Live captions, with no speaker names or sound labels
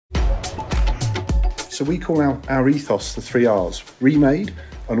So we call our ethos the 3 R's: remade,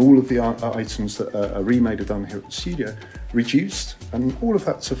 and all of the items that are remade are done here at the studio; reduced, and all of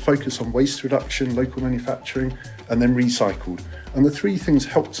that to focus on waste reduction, local manufacturing, and then recycled. And the three things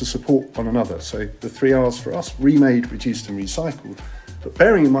help to support one another. So the 3 R's for us: remade, reduced, and recycled. But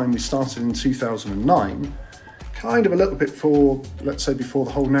bearing in mind we started in 2009, kind of a little bit before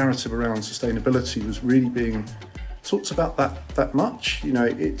the whole narrative around sustainability was really being talked about that much. You know,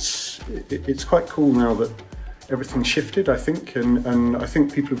 it's quite cool now that everything's shifted, I think, and I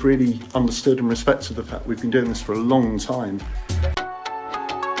think people have really understood and respected the fact we've been doing this for a long time.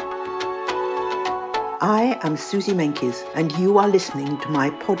 I am Susie Menkes, and you are listening to my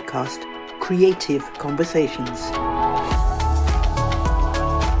podcast, Creative Conversations.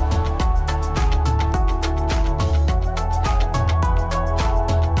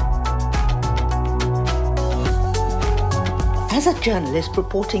 As a journalist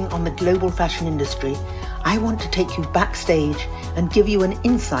reporting on the global fashion industry, I want to take you backstage and give you an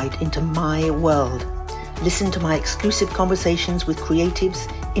insight into my world. Listen to my exclusive conversations with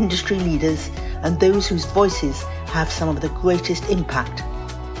creatives, industry leaders, and those whose voices have some of the greatest impact.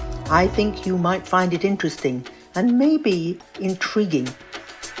 I think you might find it interesting and maybe intriguing.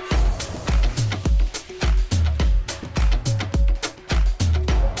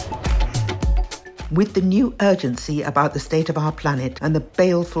 With the new urgency about the state of our planet and the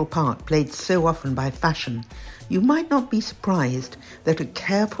baleful part played so often by fashion, you might not be surprised that a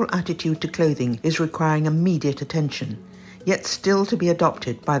careful attitude to clothing is requiring immediate attention, yet still to be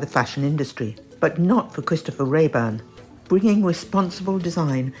adopted by the fashion industry. But not for Christopher Raeburn. Bringing responsible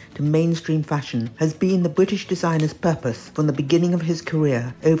design to mainstream fashion has been the British designer's purpose from the beginning of his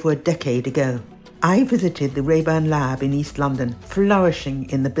career over a decade ago. I visited the Raeburn Lab in East London, flourishing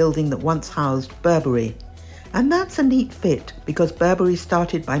in the building that once housed Burberry. And that's a neat fit, because Burberry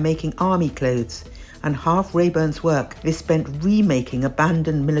started by making army clothes, and half Raeburn's work is spent remaking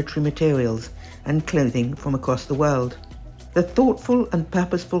abandoned military materials and clothing from across the world. The thoughtful and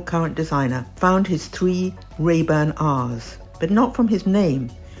purposeful current designer found his 3 Raeburn R's, but not from his name,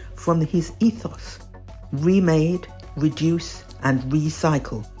 from his ethos: remade, reduce, and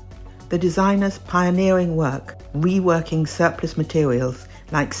recycle. The designer's pioneering work, reworking surplus materials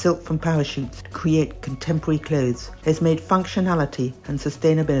like silk from parachutes to create contemporary clothes, has made functionality and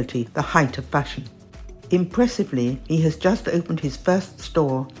sustainability the height of fashion. Impressively, he has just opened his first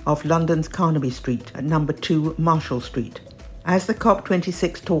store off London's Carnaby Street at number 2 Marshall Street. As the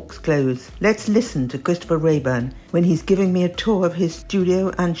COP26 talks close, let's listen to Christopher Raeburn when he's giving me a tour of his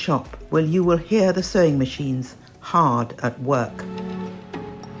studio and shop, where you will hear the sewing machines hard at work.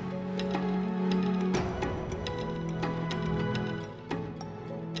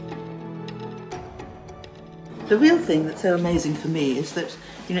 The real thing that's so amazing for me is that,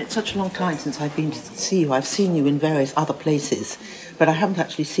 it's such a long time since I've been to see you. I've seen you in various other places, but I haven't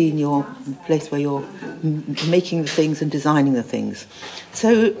actually seen your place where you're making the things and designing the things.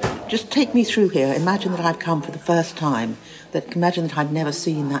 So just take me through here. Imagine that I've come for the first time. Imagine that I'd never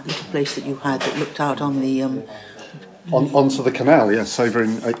seen that little place that you had that looked out on the... onto the canal, yes, over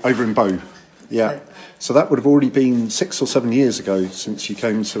in Bow. Yeah. So that would have already been 6 or 7 years ago since you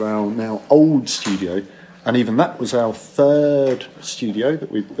came to our now old studio. And even that was our 3rd studio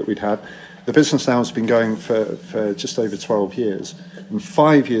that we'd had. The business now has been going for just over 12 years. And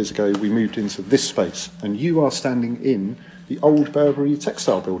 5 years ago, we moved into this space. And you are standing in the old Burberry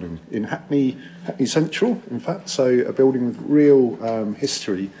textile building in Hackney Central, in fact. So a building with real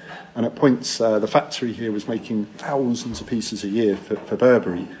history. And at points, the factory here was making thousands of pieces a year for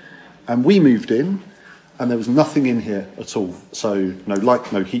Burberry. And we moved in, and there was nothing in here at all. So no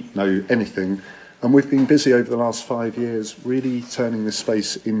light, no heat, no anything. And we've been busy over the last 5 years really turning this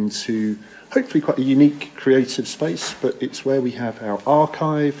space into hopefully quite a unique creative space, but it's where we have our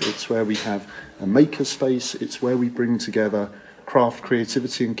archive, it's where we have a maker space, it's where we bring together craft,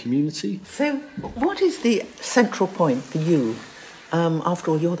 creativity and community. So what is the central point for you?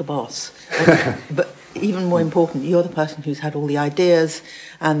 After all, you're the boss. But even more important, you're the person who's had all the ideas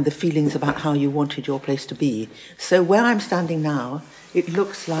and the feelings about how you wanted your place to be. So where I'm standing now, it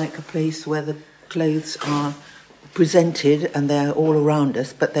looks like a place where the clothes are presented and they're all around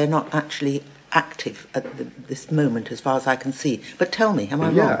us, but they're not actually active at this moment as far as I can see. But tell me, am I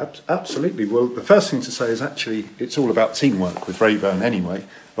wrong? Yeah, absolutely. Well, the first thing to say is actually it's all about teamwork with Raeburn anyway,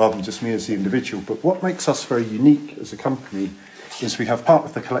 rather than just me as the individual. But what makes us very unique as a company is we have part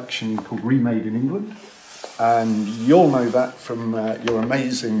of the collection called Remade in England, and you'll know that from your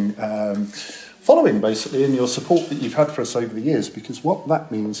amazing following, basically, and your support that you've had for us over the years, because what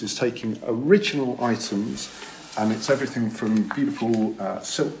that means is taking original items And it's everything from beautiful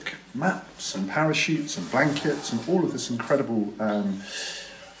silk maps and parachutes and blankets and all of this incredible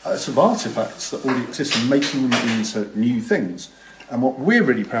sort of artefacts that already exist and making them into new things. And what we're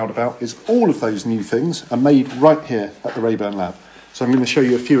really proud about is all of those new things are made right here at the Rayburn Lab. So I'm going to show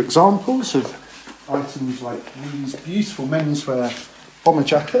you a few examples of items like these beautiful menswear bomber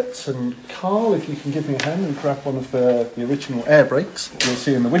jackets. And Carl, if you can give me a hand and grab one of the original air brakes, you'll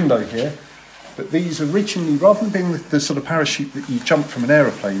see in the window here. But these originally, rather than being the sort of parachute that you jump from an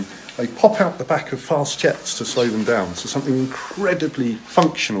aeroplane, they pop out the back of fast jets to slow them down. So something incredibly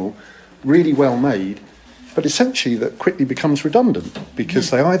functional, really well made, but essentially that quickly becomes redundant because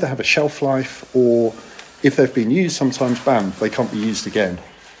they either have a shelf life or, if they've been used, sometimes banned, they can't be used again.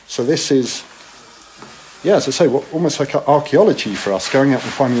 So this is, as I say, almost like archaeology for us, going out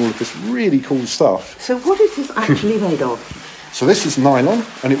and finding all of this really cool stuff. So what is this actually made of? So this is nylon,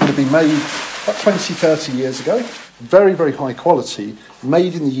 and it would have been made about 20, 30 years ago. Very, very high quality,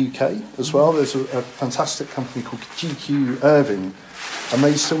 made in the UK as well. There's a fantastic company called GQ Irving, and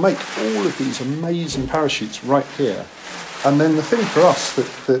they still make all of these amazing parachutes right here. And then the thing for us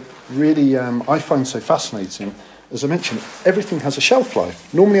that really I find so fascinating, as I mentioned, everything has a shelf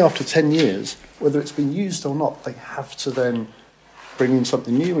life. Normally after 10 years, whether it's been used or not, they have to then bring in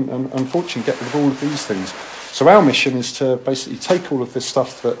something new and unfortunately get rid of all of these things. So our mission is to basically take all of this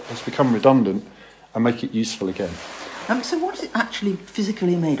stuff that has become redundant and make it useful again. So what is it actually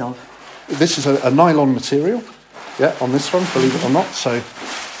physically made of? This is a nylon material, on this one, believe it or not. So,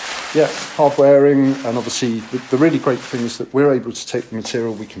 hard wearing, and obviously the really great thing is that we're able to take the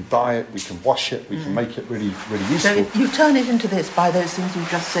material, we can dye it, we can wash it, we can make it really, really useful. So you turn it into this by those things you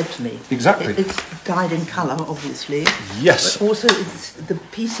just said to me. Exactly. It's dyed in colour, obviously. Yes. But also the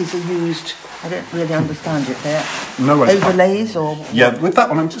pieces are used, I don't really understand it, they're worries. overlays or... Yeah, with that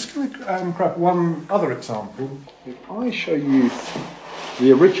one, I'm just going to grab one other example. If I show you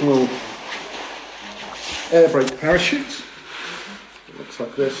the original air brake parachute, it looks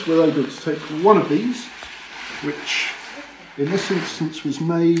like this. We're able to take one of these, which in this instance was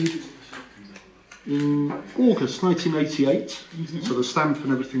made in August 1988, so the stamp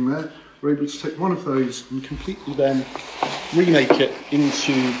and everything there. We're able to take one of those and completely then remake it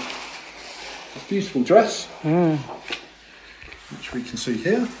into a beautiful dress, which we can see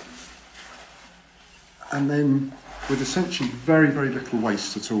here. And then with essentially very, very little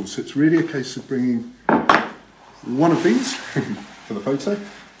waste at all. So it's really a case of bringing one of these for the photo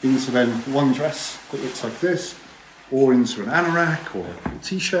into then one dress that looks like this, or into an anorak or a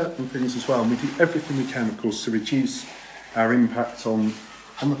t-shirt and things as well. And we do everything we can, of course, to reduce our impact on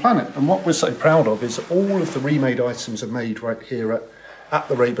the planet. And what we're so proud of is all of the remade items are made right here at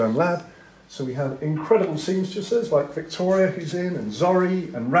the Rayburn Lab. So we have incredible seamstresses like Victoria, who's in, and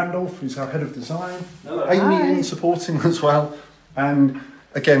Zori, and Randolph, who's our head of design. Hello. Amy in supporting as well. And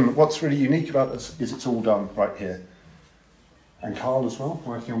again, what's really unique about this is it's all done right here. And Carl as well,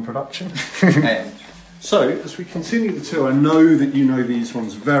 working on production. So, as we continue the tour, I know that you know these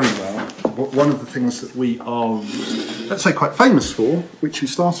ones very well. But one of the things that we are, let's say, quite famous for, which we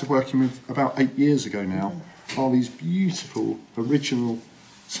started working with about 8 years ago now, are these beautiful original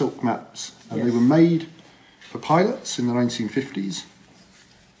silk maps. And they were made for pilots in the 1950s.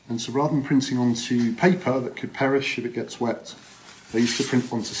 And so rather than printing onto paper that could perish if it gets wet, they used to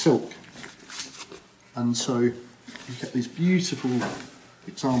print onto silk. And so you get these beautiful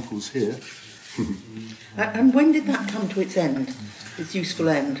examples here. And when did that come to its end, its useful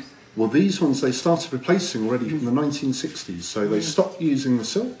end? Well, these ones they started replacing already from the 1960s. So they stopped using the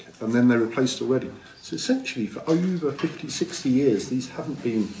silk and then they replaced already. So essentially for over 50, 60 years, these haven't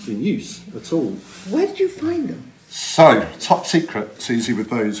been in use at all. Where did you find them? So, top secret, Susie, with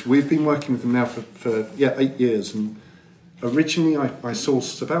those. We've been working with them now for 8 years. And originally I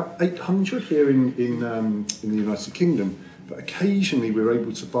sourced about 800 here in the United Kingdom. But occasionally we were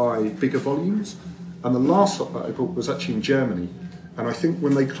able to buy bigger volumes. And the last lot that I bought was actually in Germany. And I think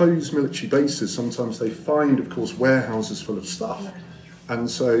when they close military bases, sometimes they find, of course, warehouses full of stuff. And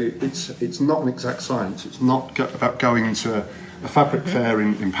so it's not an exact science. It's not about going to a fabric fair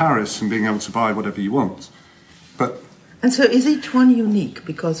in Paris and being able to buy whatever you want. And so is each one unique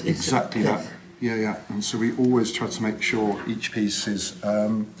because it's... Exactly that. Yeah. And so we always try to make sure each piece is,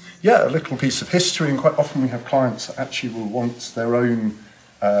 a little piece of history. And quite often we have clients that actually will want their own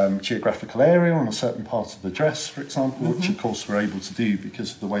geographical area on a certain part of the dress, for example, which of course we're able to do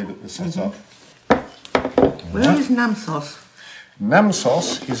because of the way that they're set up. Where is Namsos?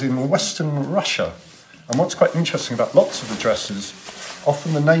 Namsos is in western Russia. And what's quite interesting about lots of the dresses,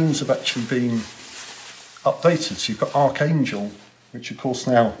 often the names have actually been updated. So you've got Archangel which of course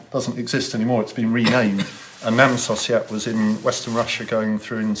now doesn't exist anymore. It's been renamed. And Namsos yet was in Western Russia going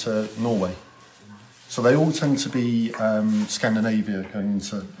through into Norway. So they all tend to be Scandinavia going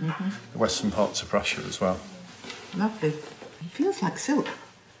into the western parts of Russia as well. Lovely. It feels like silk.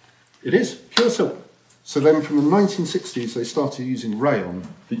 It is, pure silk. So then from the 1960s they started using rayon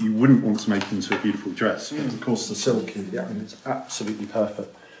that you wouldn't want to make into a beautiful dress. But of course the silk is it's absolutely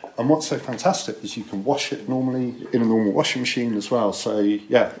perfect. And what's so fantastic is you can wash it normally in a normal washing machine as well. So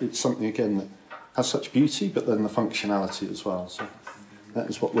yeah, it's something again that has such beauty, but then the functionality as well. So that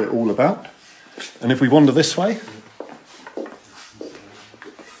is what we're all about. And if we wander this way,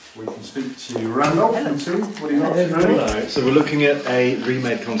 we can speak to Randolph and see what he got. Hello. So we're looking at a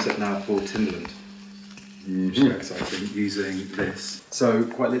remade concept now for Timberland. Which is very exciting, using this. So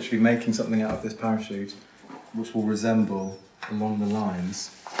quite literally making something out of this parachute which will resemble along the lines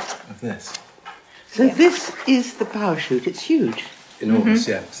of this. So this is the parachute. It's huge. Enormous,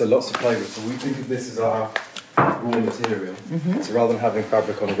 yeah. So lots of play with. So we think of this as our raw material. So rather than having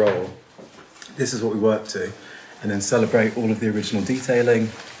fabric on a roll, this is what we work to, and then celebrate all of the original detailing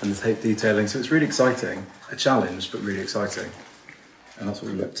and the tape detailing. So it's really exciting, a challenge, but really exciting. And that's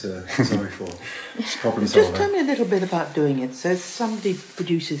what we look to Zoe for. It's problem solving. Just tell me a little bit about doing it. So somebody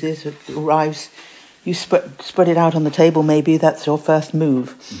produces it, it arrives, you spread it out on the table maybe, that's your first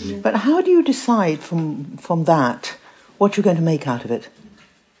move. But how do you decide from that what you're going to make out of it?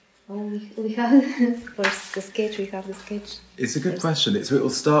 Well, we have first the sketch, It's a good question. It will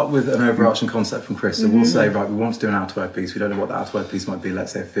start with an overarching concept from Chris. So we'll say, right, we want to do an outerwear piece. We don't know what the outerwear piece might be,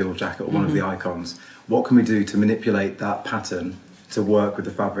 let's say a field jacket or one of the icons. What can we do to manipulate that pattern to work with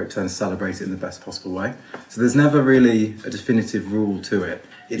the fabric to then celebrate it in the best possible way? So there's never really a definitive rule to it.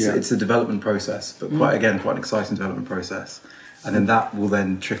 It's a development process, but quite an exciting development process. And then that will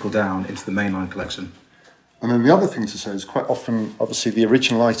then trickle down into the mainline collection. And then the other thing to say is quite often, obviously, the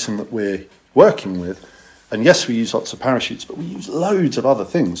original item that we're working with, and yes, we use lots of parachutes, but we use loads of other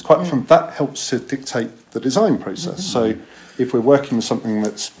things. Quite often, that helps to dictate the design process. So if we're working with something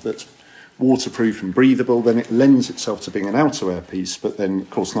that's waterproof and breathable, then it lends itself to being an outerwear piece, but then,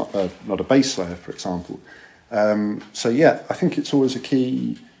 of course, not a base layer, for example. So yeah, I think it's always a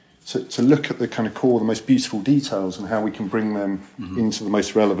key to look at the kind of core, the most beautiful details and how we can bring them into the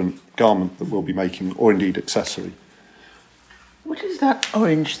most relevant garment that we'll be making, or indeed accessory. What is that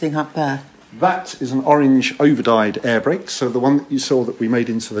orange thing up there? That is an orange overdyed air brake. So the one that you saw that we made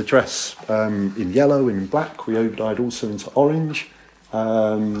into the dress in yellow and in black, we overdyed also into orange.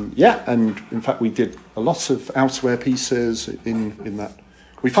 And in fact we did a lot of outerwear pieces in that.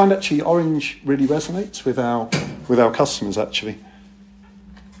 We find actually orange really resonates with our customers actually.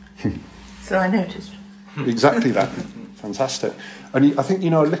 So I noticed. Exactly that. Fantastic. And I think you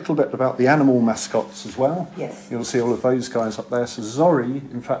know a little bit about the animal mascots as well. Yes. You'll see all of those guys up there. So Zori,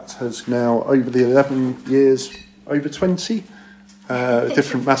 in fact, has now, over the 11 years, over 20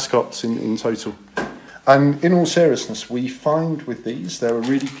 different mascots in total. And in all seriousness, we find with these, they're a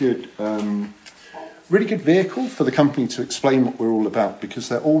really good vehicle for the company to explain what we're all about, because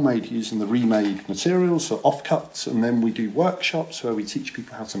they're all made using the remade materials, so offcuts, and then we do workshops where we teach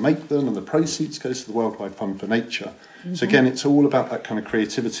people how to make them, and the proceeds goes to the Worldwide Fund for Nature. So again, it's all about that kind of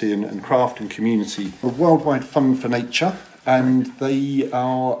creativity and craft and community. The Worldwide Fund for Nature, and they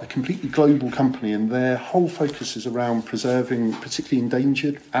are a completely global company, and their whole focus is around preserving particularly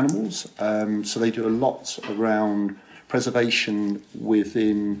endangered animals. So they do a lot around preservation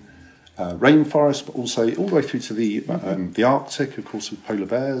within rainforest, but also all the way through to the Arctic, of course, with polar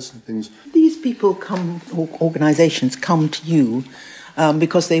bears and things. These people organisations come to you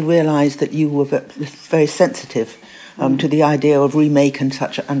because they realise that you were very sensitive to the idea of remake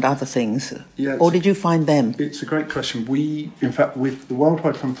and other things. Yeah, or did you find them? It's a great question. We, in fact, with the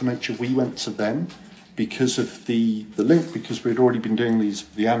Worldwide Fund for Nature, we went to them because of the link, because we'd already been doing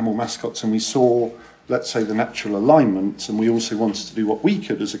the animal mascots, and we saw, let's say, the natural alignment, and we also wanted to do what we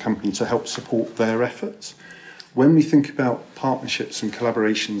could as a company to help support their efforts. When we think about partnerships and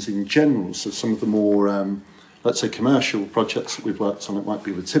collaborations in general, so some of the more, let's say, commercial projects that we've worked on, it might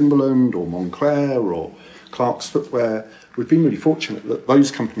be with Timberland or Moncler or Clark's Footwear, we've been really fortunate that those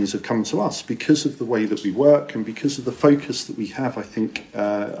companies have come to us because of the way that we work and because of the focus that we have, I think,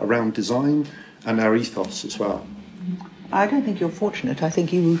 around design and our ethos as well. I don't think you're fortunate. I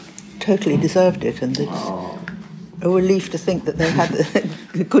think you totally deserved it, and it's a relief to think that they had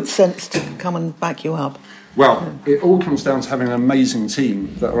the good sense to come and back you up. Well, it all comes down to having an amazing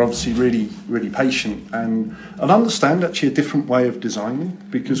team that are obviously really, really patient and understand actually a different way of designing,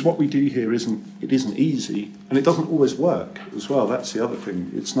 because what we do here isn't easy, and it doesn't always work as well. That's the other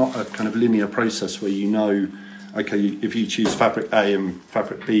thing. It's not a kind of linear process where you know okay, if you choose fabric A and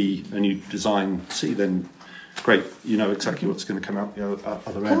fabric B and you design C, then great, you know exactly what's going to come out the other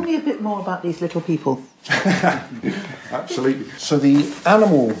Tell end. me a bit more about these little people. Absolutely. So the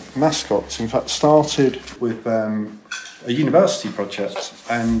animal mascots, in fact, started with a university project,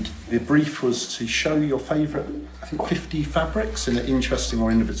 and the brief was to show your favourite, I think, 50 fabrics in an interesting or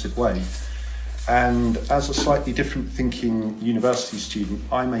innovative way. And as a slightly different thinking university student,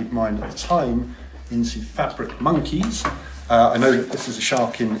 I made mine at the time into fabric monkeys. I know that this is a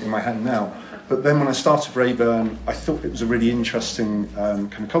shark in my hand now, but then when I started Rayburn, I thought it was a really interesting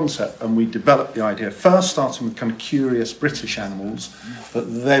kind of concept, and we developed the idea, first starting with kind of curious British animals,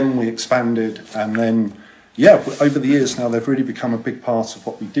 but then we expanded, and then, yeah, over the years now, they've really become a big part of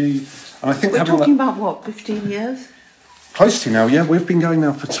what we do. And I think We're talking about, what, 15 years? Close to now, yeah. We've been going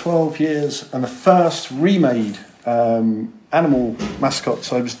now for 12 years, and the first remade animal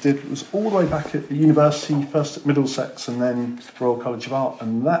mascots I did was all the way back at the university, first at Middlesex and then Royal College of Art,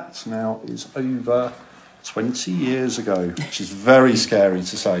 and that now is over 20 years ago, which is very scary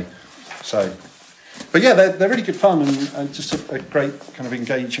to say. So, but yeah, they're really good fun, and just a great kind of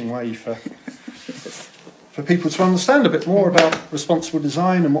engaging way for people to understand a bit more about responsible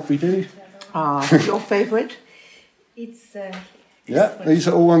design and what we do. Your favourite? It's Yeah, these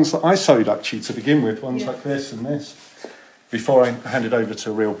are all ones that I sewed actually to begin with, ones like this and this, before I handed over to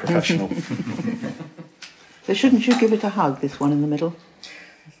a real professional. So shouldn't you give it a hug, this one in the middle?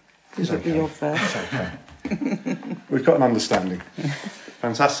 This would be your first. It's okay. We've got an understanding.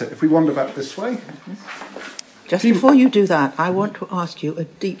 Fantastic. If we wander back this way. Just before you do that, I want to ask you a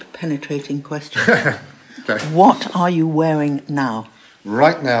deep, penetrating question. Okay. What are you wearing now?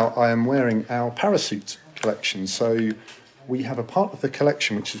 Right now I am wearing our parachute collection. So we have a part of the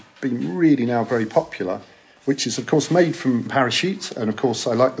collection which has been really now very popular, which is of course made from parachute, and of course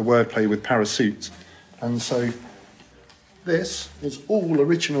I like the wordplay with parasuit. And so this is all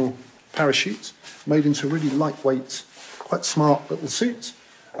original parachutes made into a really lightweight, quite smart little suit.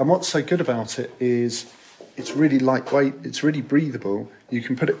 And what's so good about it is it's really lightweight, it's really breathable. You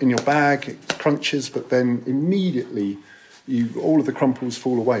can put it in your bag, it crunches, but then immediately all of the crumples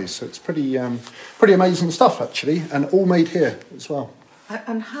fall away. So it's pretty amazing stuff actually, and all made here as well.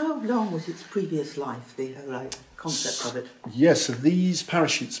 And how long was its previous life, the whole concept of it? Yes, so these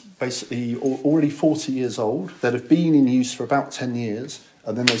parachutes basically are already 40 years old, that have been in use for about 10 years,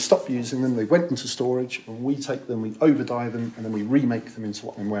 and then they stopped using them, they went into storage, and we take them, we over-dye them, and then we remake them into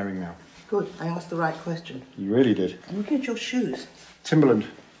what I'm wearing now. Good, I asked the right question. You really did. And look at your shoes. Timberland,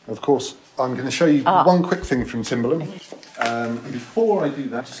 of course. I'm going to show you one quick thing from Timberland. Before I do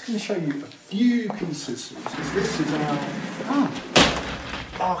that, I'm just going to show you a few pieces. This is our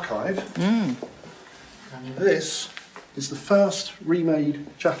archive. And this is the first remade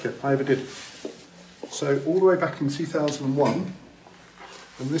jacket I ever did. So all the way back in 2001,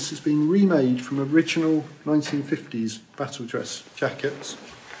 and this has been remade from original 1950s battle dress jackets.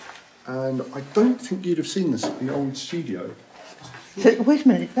 And I don't think you'd have seen this at the old studio. So, wait a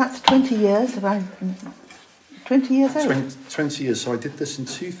minute, that's 20 years, around 20 years old? 20 years. So I did this in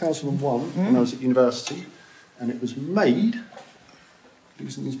 2001 when I was at university, and it was made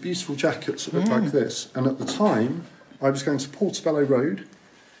using these beautiful jackets that look like this. And at the time, I was going to Portobello Road,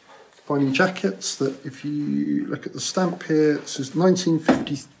 finding jackets that, if you look at the stamp here, it says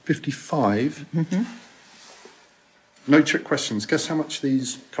 1955. No trick questions. Guess how much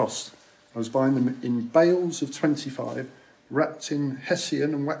these cost? I was buying them in bales of 25, wrapped in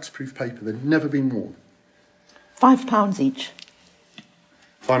Hessian and waxproof paper. They'd never been worn. £5 each.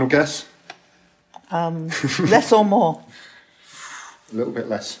 Final guess? Less or more? A little bit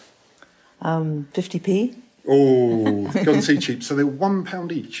less. 50p? Oh, gone too cheap. So they were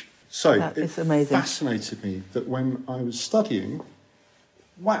 £1 each. So That it is amazing. fascinated me that when I was studying,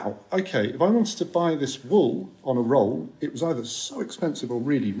 wow, okay, if I wanted to buy this wool on a roll, it was either so expensive or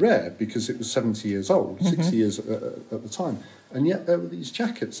really rare because it was 70 years old, 60 years at the time. And yet there were these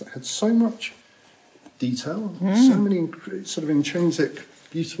jackets that had so much detail, so many sort of intrinsic,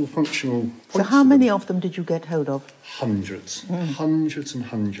 beautiful, functional points. So how many of them did you get hold of? Hundreds, hundreds and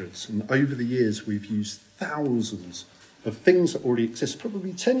hundreds. And over the years, we've used thousands of things that already exist,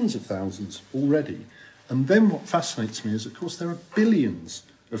 probably tens of thousands already. And then what fascinates me is, of course, there are billions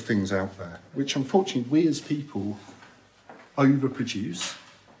of things out there, which unfortunately we as people overproduce.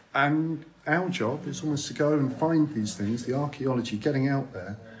 And our job is almost to go and find these things, the archaeology, getting out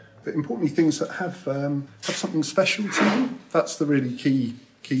there, but importantly things that have something special to them. That's the really key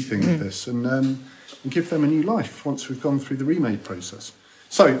thing of this, and give them a new life once we've gone through the remade process.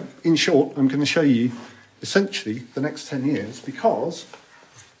 So, in short, I'm going to show you essentially the next 10 years, because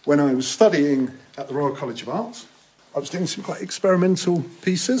when I was studying at the Royal College of Art. I was doing some quite experimental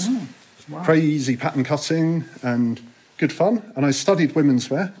pieces, crazy pattern cutting and good fun. And I studied women's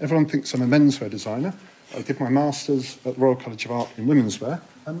wear. Everyone thinks I'm a menswear designer. I did my master's at the Royal College of Art in women's wear.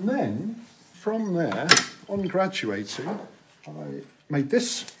 And then from there, on graduating, I made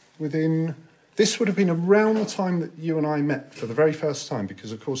this within... This would have been around the time that you and I met for the very first time,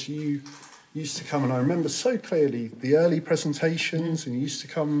 because, of course, you used to come, and I remember so clearly the early presentations, and you used to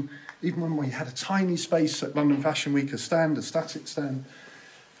come, even when we had a tiny space at London Fashion Week, a static stand,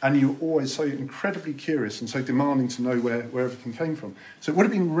 and you were always so incredibly curious and so demanding to know where everything came from. So it would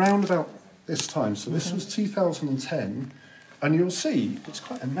have been round about this time. So this was 2010, and you'll see it's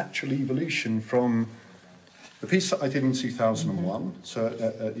quite a natural evolution from the piece that I did in 2001, so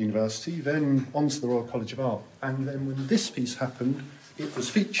at university, then onto the Royal College of Art. And then when this piece happened, it was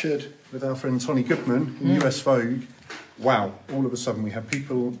featured with our friend Tony Goodman in US Vogue. Wow, all of a sudden we had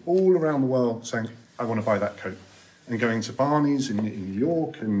people all around the world saying, I want to buy that coat. And going to Barney's in New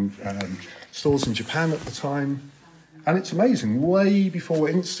York and stores in Japan at the time. And it's amazing, way before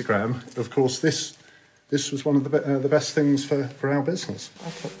Instagram, of course, this was one of the best things for our business.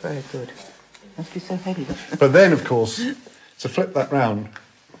 That looked very good. Must be so heavy. But then, of course, to flip that round...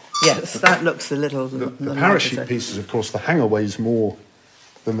 Yes, that looks a little... The parachute pieces, of course, the hanger weighs more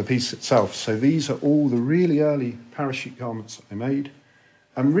than the piece itself. So these are all the really early parachute garments that I made.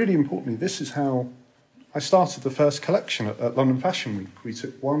 And really importantly, this is how I started the first collection at London Fashion Week. We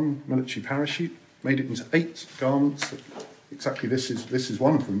took one military parachute, made it into 8 garments. Exactly, this is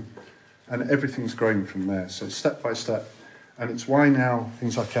one of them. And everything's grown from there. So step by step. And it's why now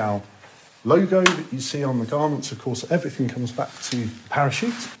things like our logo that you see on the garments, of course, everything comes back to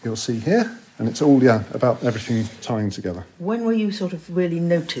parachute. You'll see here. And it's all, about everything tying together. When were you sort of really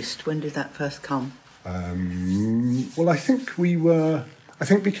noticed? When did that first come? Well, I think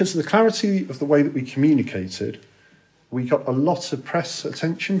because of the clarity of the way that we communicated, we got a lot of press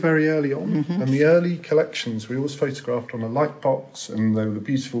attention very early on. And the early collections, we always photographed on a light box, and they were the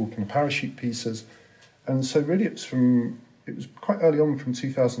beautiful kind of parachute pieces. And so really it was quite early on from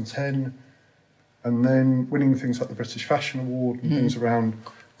 2010, and then winning things like the British Fashion Award and things around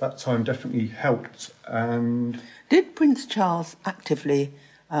that time definitely helped. And did Prince Charles actively,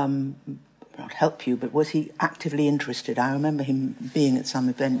 not help you, but was he actively interested? I remember him being at some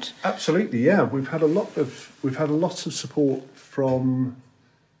event. Absolutely, yeah. We've had a lot of support from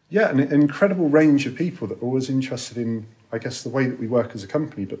an incredible range of people that are always interested in, I guess, the way that we work as a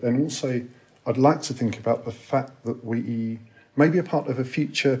company. But then also, I'd like to think about the fact that we may be a part of a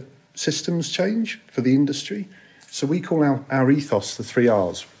future systems change for the industry. So we call our ethos the 3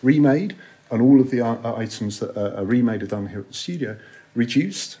 R's: remade, and all of the items that are remade are done here at the studio,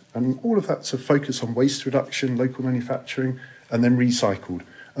 reduced, and all of that to focus on waste reduction, local manufacturing, and then recycled.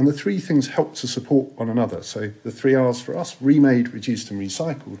 And the 3 things help to support one another. So the 3 R's for us: remade, reduced, and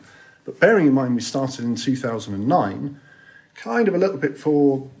recycled. But bearing in mind we started in 2009, kind of a little bit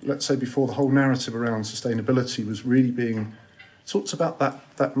before the whole narrative around sustainability was really being talked about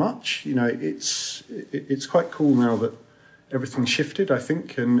that much. It's quite cool now that everything's shifted, I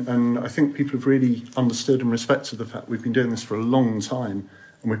think, and I think people have really understood and respected the fact we've been doing this for a long time,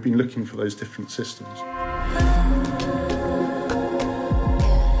 and we've been looking for those different systems.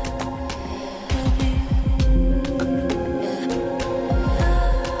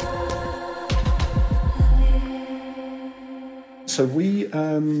 So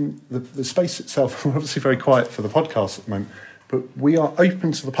the space itself, we're obviously very quiet for the podcast at the moment, but we are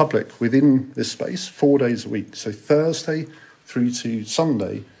open to the public within this space 4 days a week. So Thursday through to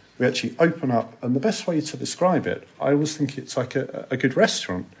Sunday, we actually open up, and the best way to describe it, I always think it's like a good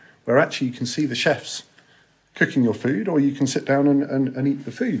restaurant, where actually you can see the chefs cooking your food, or you can sit down and eat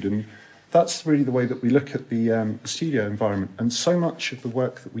the food. And that's really the way that we look at the studio environment. And so much of the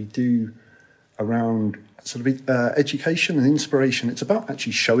work that we do around sort of education and inspiration, it's about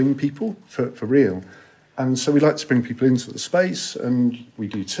actually showing people for real. And so we like to bring people into the space, and we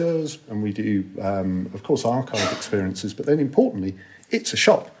do tours, and we do, of course, archive experiences. But then importantly, it's a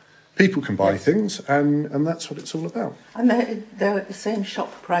shop. People can buy things, and that's what it's all about. And they're at the same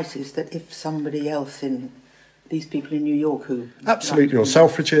shop prices that if somebody else these people in New York who... Absolutely, or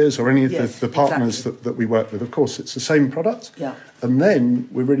Selfridges or any of the partners that we work with. Of course, it's the same product. Yeah. And then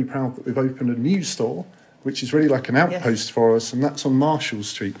we're really proud that we've opened a new store, which is really like an outpost for us, and that's on Marshall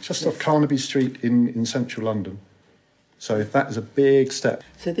Street, just off Carnaby Street in central London. So that is a big step.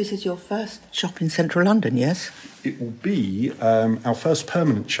 So this is your first shop in central London, yes? It will be our first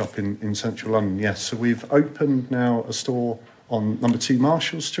permanent shop in central London, yes. So we've opened now a store on number 2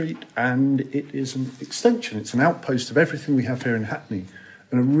 Marshall Street, and it is an extension. It's an outpost of everything we have here in Hackney.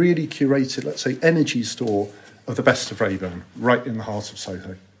 and a really curated, let's say, energy store of the best of Rayburn, right in the heart of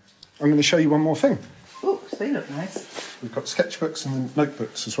Soho. I'm going to show you one more thing. Oh, they look nice. We've got sketchbooks and then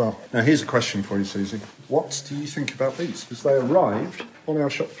notebooks as well. Now, here's a question for you, Susie. What do you think about these? Because they arrived on our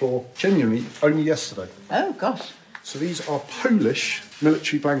shop floor genuinely only yesterday. Oh, gosh. So these are Polish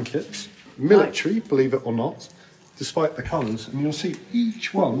military blankets. Military, believe it or not, despite the colours. And you'll see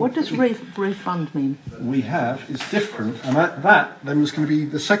each one... What does refund mean? ...we have is different. And that then was going to be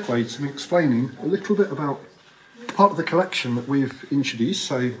the segue to me explaining a little bit about part of the collection that we've introduced.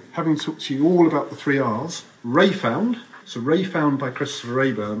 So having talked to you all about the 3 R's, Rayfound. So Rayfound by Christopher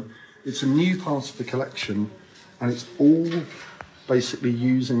Rayburn. It's a new part of the collection, and it's all basically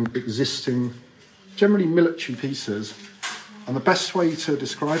using existing, generally military pieces. And the best way to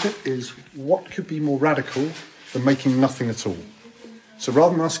describe it is, what could be more radical than making nothing at all? So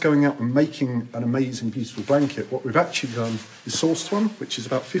rather than us going out and making an amazing, beautiful blanket, what we've actually done is sourced one, which is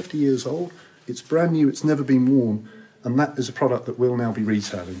about 50 years old. It's brand new, it's never been worn, and that is a product that we'll now be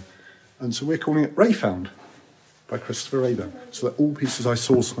retailing. And so we're calling it Rayfound by Christopher Rayburn. So they're all pieces I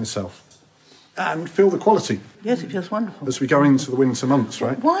sourced myself. And feel the quality. Yes, it feels wonderful. As we go into the winter months,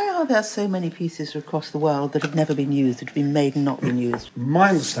 right? Why are there so many pieces across the world that have never been used, that have been made and not been used? My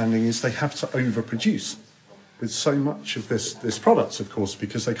understanding is they have to overproduce with so much of this product, of course,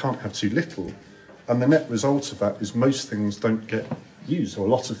 because they can't have too little. And the net result of that is most things don't get used, or a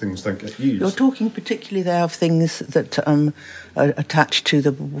lot of things don't get used. You're talking particularly there of things that are attached to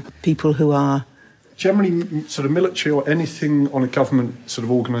the people who are... Generally, sort of military or anything on a government sort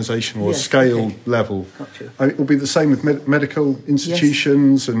of organisation or Yes, a scale okay. level. Got you. It will be the same with medical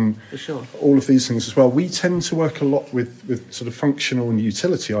institutions and for sure. all of these things as well. We tend to work a lot with sort of functional and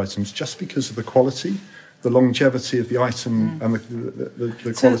utility items just because of the quality, the longevity of the item and the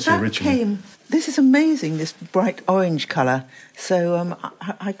quality so that originally. This is amazing, this bright orange colour. So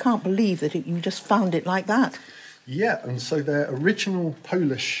I can't believe that you just found it like that. Yeah, and so they're original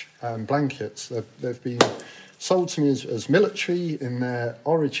Polish blankets. They've been sold to me as military in their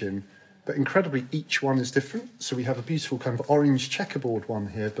origin, but incredibly each one is different. So we have a beautiful kind of orange checkerboard one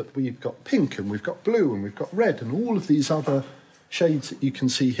here, but we've got pink and we've got blue and we've got red and all of these other shades that you can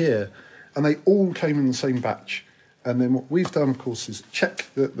see here. And they all came in the same batch. And then what we've done, of course, is check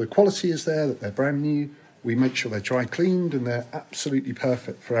that the quality is there, that they're brand new. We make sure they're dry cleaned and they're absolutely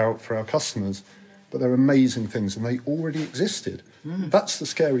perfect for our customers. But they're amazing things, and they already existed. That's the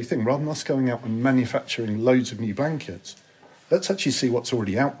scary thing. Rather than us going out and manufacturing loads of new blankets, let's actually see what's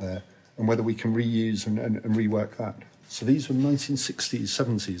already out there and whether we can reuse and rework that. So these were 1960s,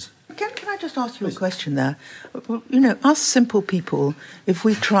 70s. Can I just ask you a question there? You know, us simple people, if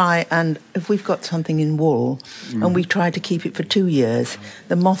we try and if we've got something in wool and we try to keep it for 2 years,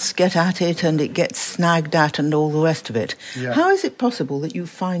 the moths get at it and it gets snagged at and all the rest of it. Yeah. How is it possible that you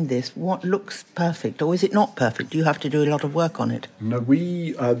find this, what looks perfect, or is it not perfect? Do you have to do a lot of work on it? No,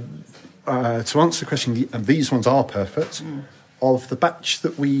 we, to answer the question, these ones are perfect. Of the batch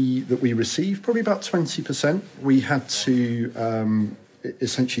that we received, probably about 20%, we had to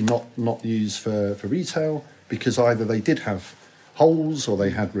essentially not use for retail because either they did have holes or they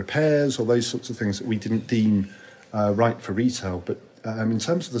had repairs or those sorts of things that we didn't deem right for retail. But in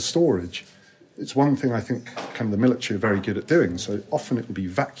terms of the storage, it's one thing I think kind of the military are very good at doing. So often it will be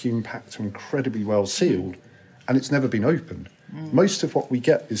vacuum packed and incredibly well sealed, and it's never been opened. Most of what we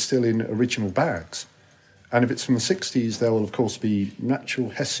get is still in original bags. And if it's from the 60s, there will, of course, be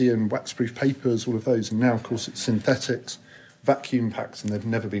natural Hessian, waxproof papers, all of those. And now, of course, it's synthetics, vacuum packs, and they've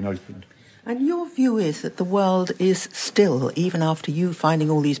never been opened. And your view is that the world is still, even after you finding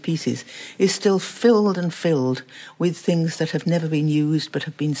all these pieces, is still filled and filled with things that have never been used but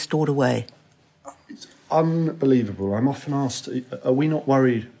have been stored away? It's unbelievable. I'm often asked, are we not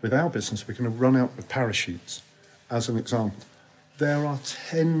worried with our business we're going to run out of parachutes, as an example? There are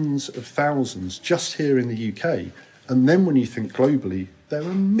tens of thousands just here in the UK. And then when you think globally, there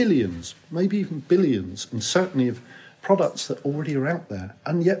are millions, maybe even billions, and certainly of products that already are out there.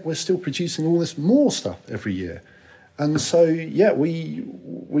 And yet we're still producing all this more stuff every year. And so, yeah, we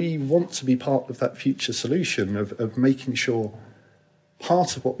want to be part of that future solution of making sure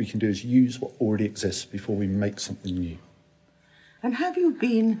part of what we can do is use what already exists before we make something new. And have you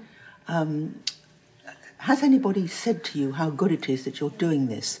been... has anybody said to you how good it is that you're doing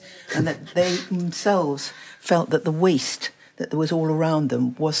this and that they themselves felt that the waste that there was all around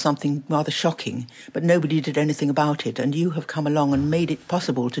them was something rather shocking, but nobody did anything about it, and you have come along and made it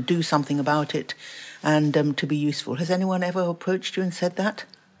possible to do something about it and to be useful? Has anyone ever approached you and said that?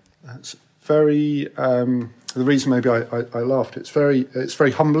 That's very... the reason maybe I laughed, it's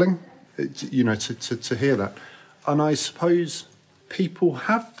very humbling, to hear that. And I suppose... people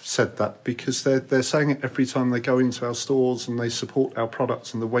have said that because they're saying it every time they go into our stores and they support our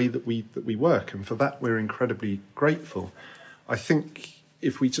products and the way that we work, and for that we're incredibly grateful. I think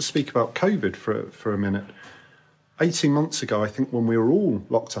if we just speak about COVID for a minute, 18 months ago, I think when we were all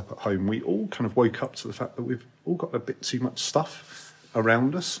locked up at home, we all kind of woke up to the fact that we've all got a bit too much stuff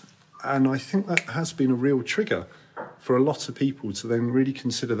around us, and I think that has been a real trigger for a lot of people to then really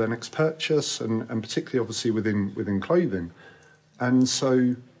consider their next purchase, and particularly obviously within clothing. And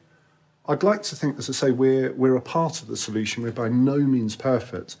so I'd like to think, as I say, we're a part of the solution. We're by no means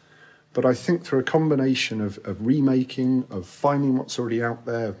perfect. But I think through a combination of remaking, of finding what's already out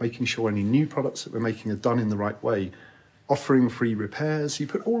there, of making sure any new products that we're making are done in the right way, offering free repairs, you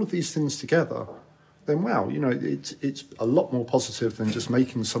put all of these things together, then wow, you know, it's a lot more positive than just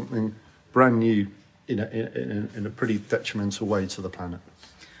making something brand new in a pretty detrimental way to the planet.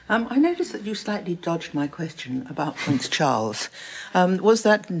 I noticed that you slightly dodged my question about Prince Charles. Was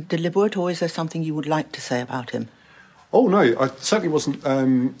that deliberate, or is there something you would like to say about him? Oh no, I certainly wasn't.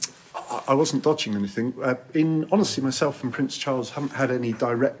 I wasn't dodging anything. In honesty, myself and Prince Charles haven't had any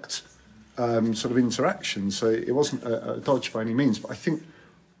direct sort of interaction, so it wasn't a dodge by any means. But I think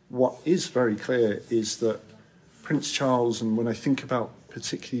what is very clear is that Prince Charles, and when I think about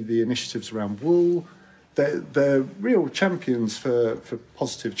particularly the initiatives around wool, they're real champions for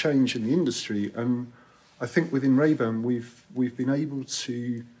positive change in the industry. And I think within Rayburn, we've been able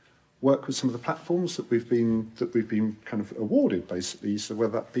to work with some of the platforms that we've been kind of awarded, basically. So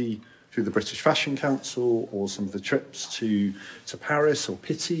whether that be through the British Fashion Council or some of the trips to Paris or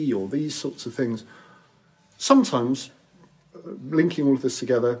Pitti or these sorts of things, sometimes linking all of this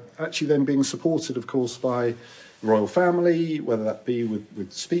together, actually then being supported, of course, by the royal family, whether that be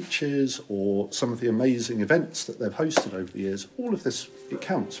with speeches or some of the amazing events that they've hosted over the years. All of this, it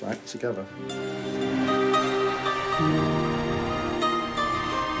counts, right, together.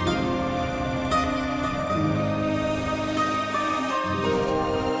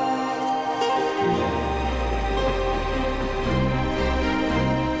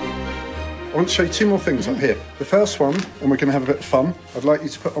 I want to show you two more things up here. The first one, and we're going to have a bit of fun, I'd like you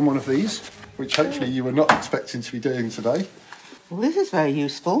to put on one of these, which hopefully you were not expecting to be doing today. Well, this is very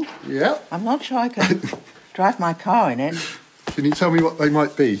useful. Yeah. I'm not sure I can drive my car in it. Can you tell me what they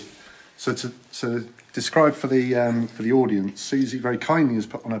might be? So to describe for the audience, Susie very kindly has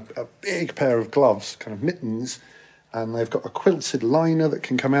put on a big pair of gloves, kind of mittens, and they've got a quilted liner that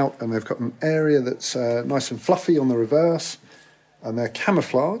can come out, and they've got an area that's nice and fluffy on the reverse. And they're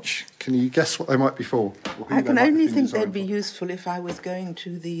camouflage. Can you guess what they might be for? I can only think they'd be useful if I was going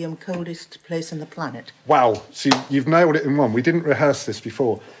to the coldest place on the planet. Wow, so you've nailed it in one. We didn't rehearse this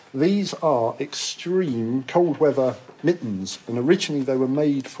before. These are extreme cold weather mittens, and originally they were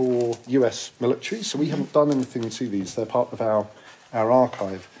made for US military, so we haven't done anything to these. They're part of our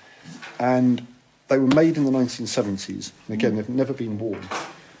archive. And they were made in the 1970s, and again, they've never been worn.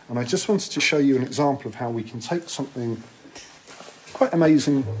 And I just wanted to show you an example of how we can take something quite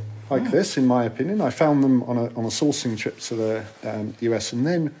amazing like this, in my opinion. I found them on a sourcing trip to the US, and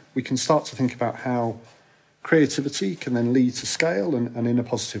then we can start to think about how creativity can then lead to scale and in a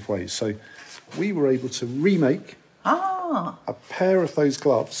positive way. So we were able to remake a pair of those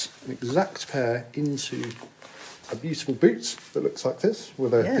gloves, an exact pair, into a beautiful boot that looks like this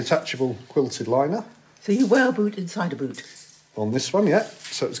with a detachable quilted liner. So you wear a boot inside a boot? On this one, yeah.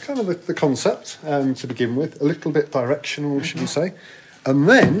 So it's kind of the concept to begin with, a little bit directional, should we say. And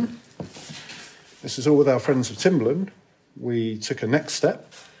then, this is all with our friends of Timberland, we took a next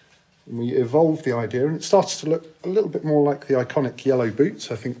step and we evolved the idea, and it started to look a little bit more like the iconic yellow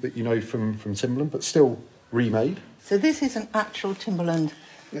boots, I think, that you know from Timberland, but still remade. So this is an actual Timberland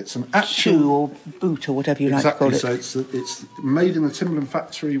It's an actual shoe or boot or whatever you like to call it. So it's made in the Timberland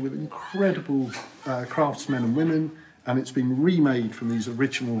factory with incredible craftsmen and women, and it's been remade from these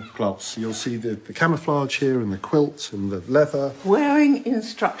original gloves. So you'll see the camouflage here and the quilt and the leather. Wearing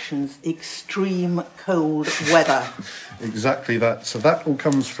instructions, extreme cold weather. Exactly that. So that all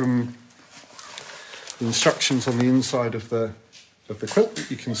comes from the instructions on the inside of the quilt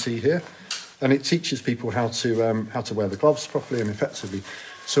that you can see here, and it teaches people how to wear the gloves properly and effectively.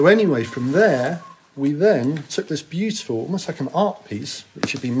 So anyway, from there we then took this beautiful, almost like an art piece,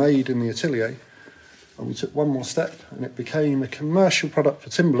 which had been made in the atelier, and we took one more step, and it became a commercial product for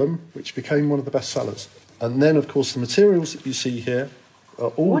Timberland, which became one of the best sellers. And then, of course, the materials that you see here are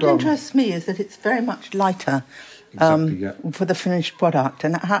all done. What interests me is that it's very much lighter for the finished product.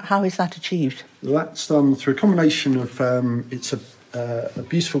 And how is that achieved? That's done through a combination of, it's a a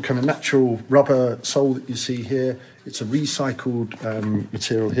beautiful kind of natural rubber sole that you see here. It's a recycled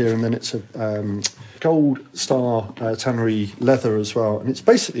material here, and then it's a Gold Star tannery leather as well. And it's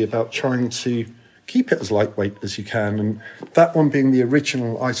basically about trying to keep it as lightweight as you can. And that one being the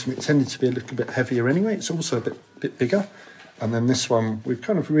original item, it tended to be a little bit heavier anyway. It's also a bit bigger. And then this one, we've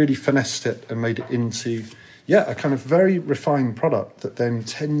kind of really finessed it and made it into, a kind of very refined product that then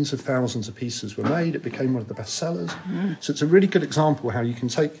tens of thousands of pieces were made. It became one of the best sellers. So it's a really good example how you can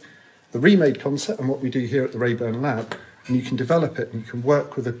take the remade concept and what we do here at the Rayburn Lab, and you can develop it and you can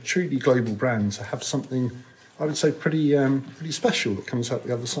work with a truly global brand to have something, I would say, pretty special that comes out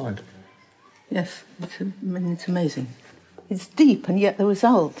the other side. Yes, it's amazing. It's deep, and yet the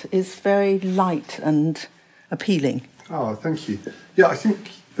result is very light and appealing. Oh, thank you. Yeah, I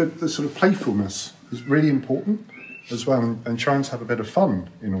think the sort of playfulness is really important as well, and trying to have a bit of fun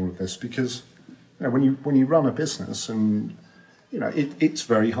in all of this, because when you run a business, and it's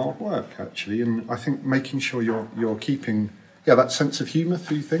very hard work actually, and I think making sure you're keeping that sense of humour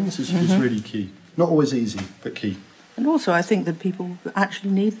through things is really key. Not always easy, but key. And also, I think that people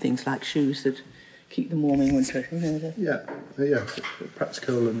actually need things like shoes that keep them warm in winter. Yeah,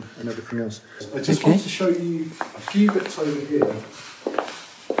 practical and everything else. I just want to show you a few bits over here,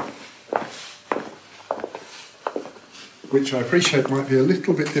 which I appreciate might be a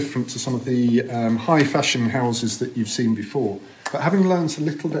little bit different to some of the high fashion houses that you've seen before. But having learned a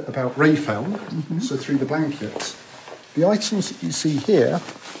little bit about Rayfound, so through the blankets, the items that you see here,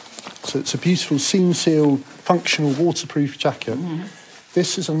 so it's a beautiful seam-sealed, functional, waterproof jacket.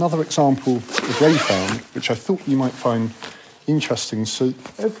 This is another example of Rayfound, which I thought you might find interesting. So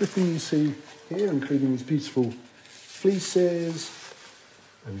everything you see here, including these beautiful fleeces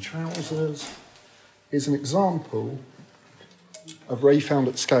and trousers, is an example of Rayfound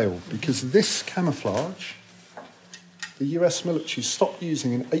at scale, because this camouflage, the US military stopped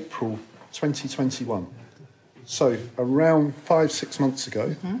using in April 2021. So around 5-6 months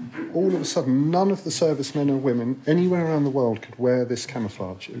ago, all of a sudden, none of the servicemen or women anywhere around the world could wear this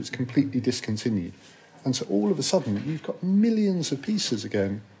camouflage. It was completely discontinued. And so all of a sudden, you've got millions of pieces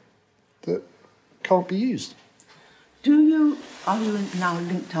again that can't be used. Are you now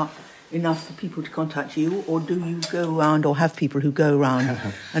linked up enough for people to contact you, or do you go around, or have people who go around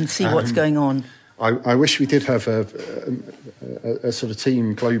and see what's going on? I wish we did have a sort of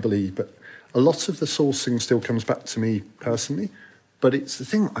team globally, but a lot of the sourcing still comes back to me personally, but it's the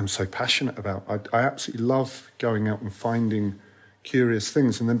thing I'm so passionate about. I absolutely love going out and finding curious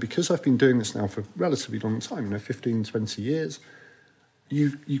things. And then because I've been doing this now for a relatively long time, 15, 20 years,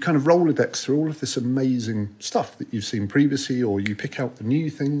 you kind of Rolodex through all of this amazing stuff that you've seen previously, or you pick out the new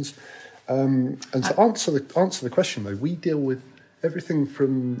things. And to answer the question, though, we deal with everything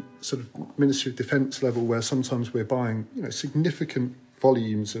from sort of Ministry of Defence level, where sometimes we're buying significant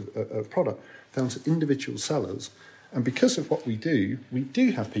volumes of product, down to individual sellers. And because of what we do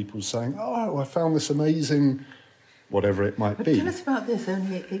have people saying, oh, I found this amazing, whatever it might be. Tell us about this.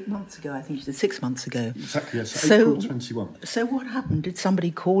 Only 8 months ago, I think you said 6 months ago. Exactly, yes, April 21. So what happened? Did somebody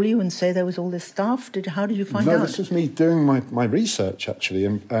call you and say there was all this stuff? How did you find out? No, this was me doing my research, actually,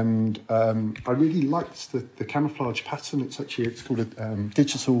 and I really liked the camouflage pattern. It's called a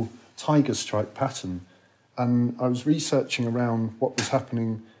digital tiger stripe pattern. And I was researching around what was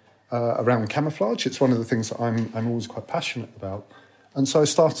happening around camouflage. It's one of the things that I'm always quite passionate about. And so I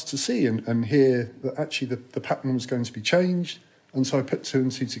started to see and hear that actually the pattern was going to be changed. And so I put 2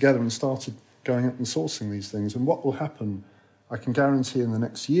 and 2 together and started going out and sourcing these things. And what will happen, I can guarantee in the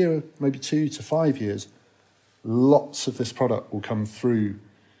next year, maybe 2 to 5 years, lots of this product will come through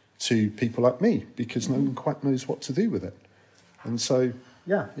to people like me, because no one quite knows what to do with it. And so,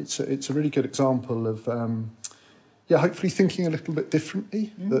 it's a really good example of, hopefully thinking a little bit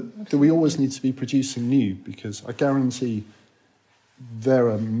differently, that we always need to be producing new, because I guarantee there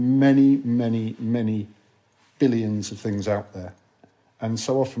are many, many, many billions of things out there. And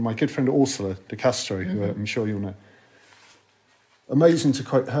so often, my good friend Ursula de Castro, who I'm sure you'll know, amazing to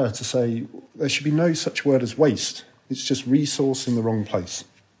quote her to say, there should be no such word as waste. It's just resource in the wrong place.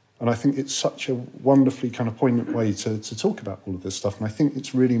 And I think it's such a wonderfully kind of poignant way to talk about all of this stuff. And I think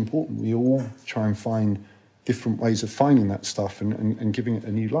it's really important we all try and find different ways of finding that stuff and giving it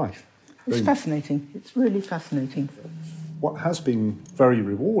a new life. It's fascinating. It's really fascinating. What has been very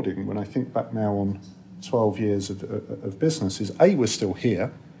rewarding when I think back now on 12 years of business is, A, we're still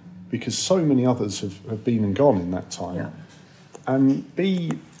here, because so many others have been and gone in that time. Yeah. And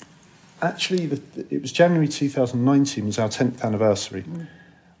B, actually, it was January 2019 was our 10th anniversary.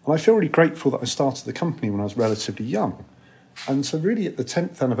 And I feel really grateful that I started the company when I was relatively young. And so really at the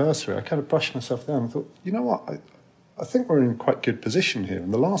 10th anniversary, I kind of brushed myself down and thought, you know what, I think we're in quite good position here. In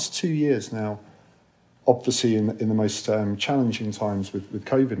the last 2 years now, obviously in the most challenging times with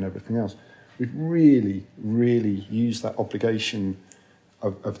COVID and everything else, we've really, really used that obligation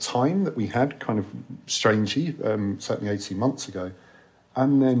of time that we had kind of strangely, certainly 18 months ago,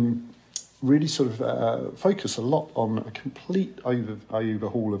 and then really sort of focus a lot on a complete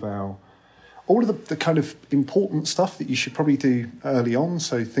overhaul of all of the kind of important stuff that you should probably do early on.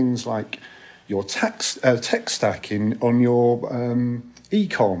 So things like your tech stack on your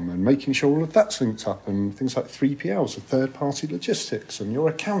e-com and making sure all of that's linked up, and things like 3PLs, so third-party logistics, and your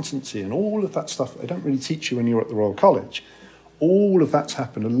accountancy and all of that stuff that they don't really teach you when you're at the Royal College. All of that's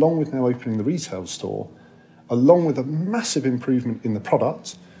happened, along with now opening the retail store, along with a massive improvement in the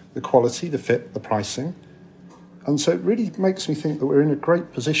product, the quality, the fit, the pricing. And so it really makes me think that we're in a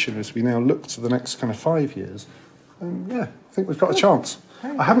great position as we now look to the next kind of 5 years. And yeah, I think we've got a chance.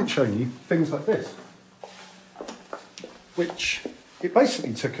 I haven't shown you things like this, which it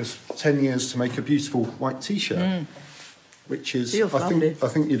basically took us 10 years to make a beautiful white T-shirt, which is, I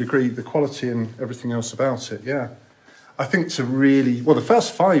think you'd agree, the quality and everything else about it, yeah. I think to really, well, the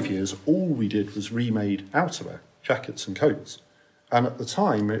first 5 years, all we did was remade outerwear, jackets and coats. And at the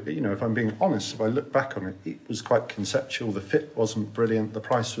time, if I'm being honest, if I look back on it, it was quite conceptual. The fit wasn't brilliant. The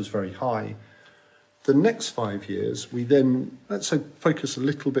price was very high. The next 5 years, we then, let's say, focus a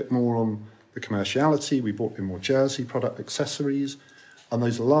little bit more on the commerciality. We brought in more jersey product, accessories. And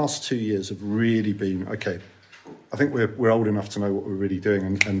those last 2 years have really been, okay, I think we're old enough to know what we're really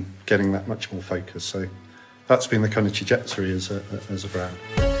doing and getting that much more focus. So that's been the kind of trajectory as a brand.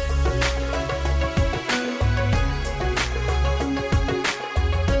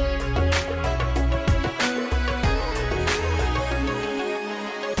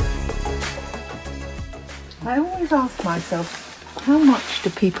 I always ask myself, how much do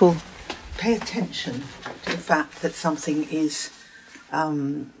people pay attention to the fact that something is,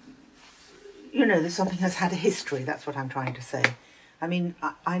 that something has had a history? That's what I'm trying to say. I mean,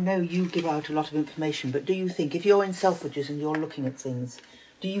 I know you give out a lot of information, but do you think, if you're in Selfridges and you're looking at things,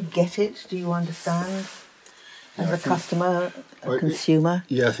 do you get it? Do you understand as a customer, a consumer?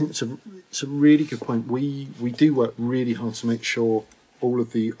 I think it's a really good point. We do work really hard to make sure all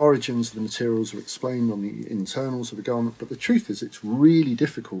of the origins of the materials are explained on the internals of the garment, but the truth is it's really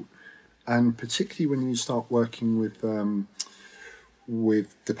difficult, and particularly when you start working with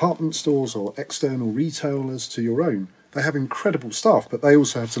department stores or external retailers to your own. They have incredible staff, but they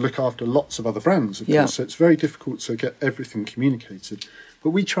also have to look after lots of other brands, of course, so it's very difficult to get everything communicated.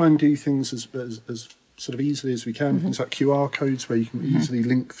 But we try and do things as sort of easily as we can, things like QR codes where you can easily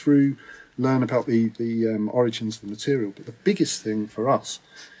link through, learn about the origins of the material. But the biggest thing for us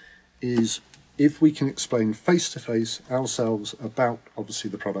is if we can explain face-to-face ourselves about, obviously,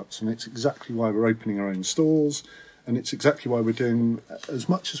 the products. And it's exactly why we're opening our own stores, and it's exactly why we're doing as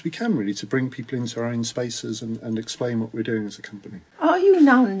much as we can, really, to bring people into our own spaces and explain what we're doing as a company. Are you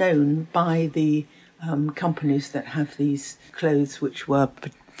now known by the companies that have these clothes which were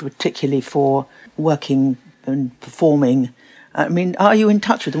particularly for working and performing? I mean, are you in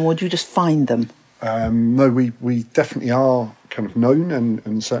touch with them, or do you just find them? No, we definitely are kind of known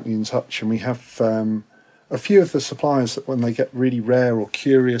and certainly in touch. And we have a few of the suppliers that when they get really rare or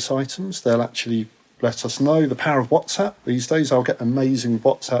curious items, they'll actually let us know. The power of WhatsApp. These days I'll get amazing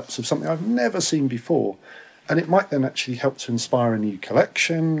WhatsApps of something I've never seen before. And it might then actually help to inspire a new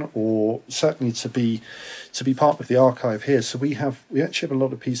collection, or certainly to be part of the archive here. So we actually have a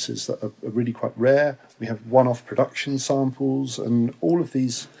lot of pieces that are really quite rare. We have one-off production samples, and all of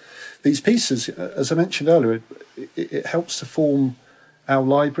these pieces, as I mentioned earlier, it helps to form our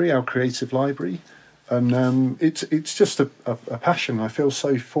library, our creative library. And it's just a passion. I feel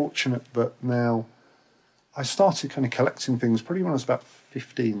so fortunate that now I started kind of collecting things probably when I was about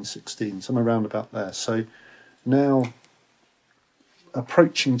 15, 16, somewhere around about there. So now,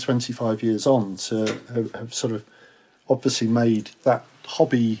 approaching 25 years on, to have sort of obviously made that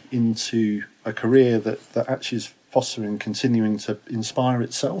hobby into a career that actually is fostering and continuing to inspire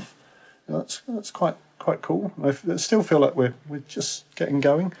itself. That's quite cool. I still feel like we're just getting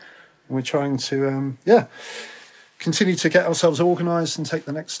going, and we're trying to continue to get ourselves organised and take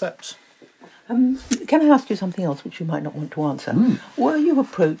the next steps. Can I ask you something else which you might not want to answer? Were you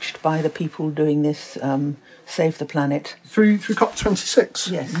approached by the people doing this Save the Planet? Through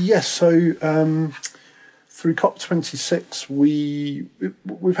COP26? Yes. Yes, so through COP26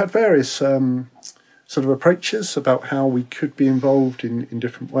 we've had various sort of approaches about how we could be involved in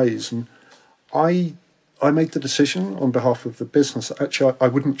different ways. And I made the decision on behalf of the business that actually I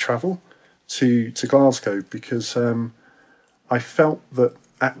wouldn't travel to Glasgow because I felt that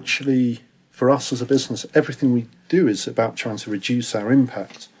actually for us as a business, everything we do is about trying to reduce our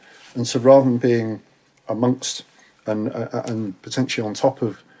impact. And so rather than being amongst and potentially on top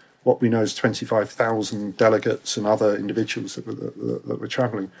of what we know is 25,000 delegates and other individuals that were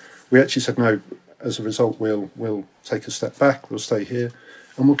travelling, we actually said, no, as a result, we'll take a step back, we'll stay here,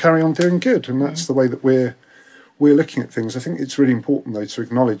 and we'll carry on doing good. And that's the way that we're looking at things. I think it's really important, though, to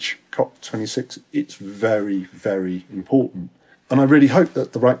acknowledge COP26. It's very, very important. And I really hope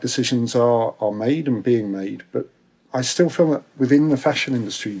that the right decisions are made and being made. But I still feel that within the fashion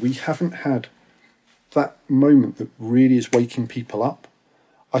industry, we haven't had that moment that really is waking people up.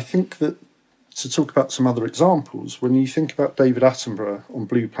 I think that, to talk about some other examples, when you think about David Attenborough on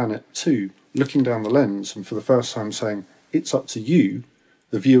Blue Planet 2, looking down the lens and for the first time saying, it's up to you,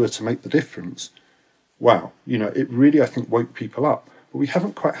 the viewer, to make the difference. Wow, it really, I think, woke people up. But we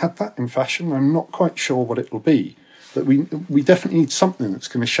haven't quite had that in fashion. I'm not quite sure what it will be. But we definitely need something that's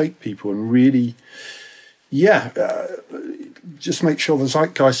going to shake people and really, just make sure the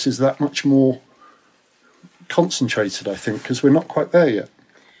zeitgeist is that much more concentrated, I think, because we're not quite there yet.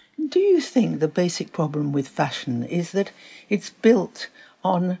 Do you think the basic problem with fashion is that it's built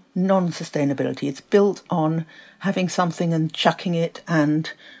on non-sustainability? It's built on having something and chucking it and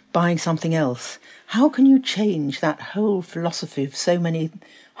buying something else. How can you change that whole philosophy of so many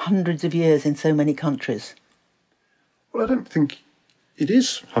hundreds of years in so many countries? Well, I don't think it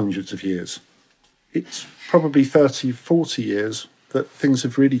is hundreds of years. It's probably 30, 40 years that things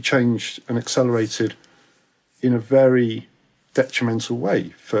have really changed and accelerated in a very detrimental way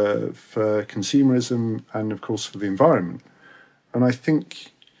for consumerism and, of course, for the environment. And I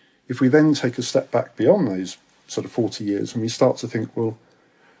think if we then take a step back beyond those sort of 40 years and we start to think, well,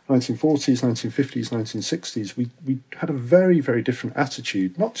 1940s, 1950s, 1960s, we had a very, very different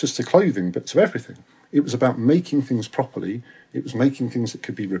attitude, not just to clothing, but to everything. It was about making things properly. It was making things that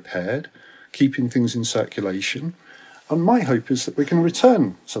could be repaired, keeping things in circulation. And my hope is that we can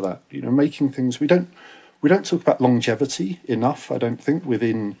return to that, making things... We don't talk about longevity enough, I don't think,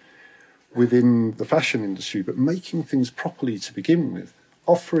 within the fashion industry, but making things properly to begin with,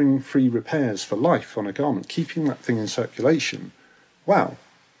 offering free repairs for life on a garment, keeping that thing in circulation. Wow,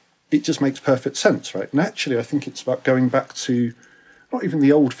 it just makes perfect sense, right? And actually, I think it's about going back to not even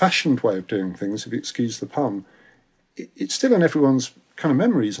the old-fashioned way of doing things, if you excuse the pun. It's still in everyone's kind of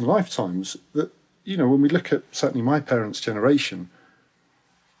memories and lifetimes that, when we look at certainly my parents' generation,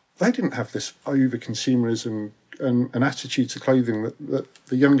 they didn't have this over-consumerism and an attitude to clothing that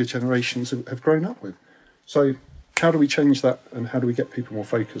the younger generations have grown up with. So how do we change that and how do we get people more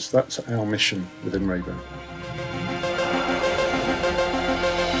focused? That's our mission within Rayburn.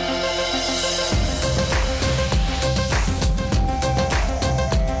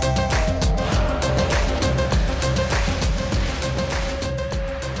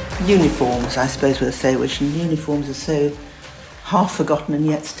 Uniforms, I suppose we'll say, which uniforms are so half forgotten and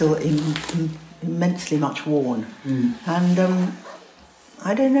yet still immensely much worn. And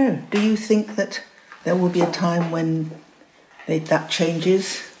I don't know, do you think that there will be a time when that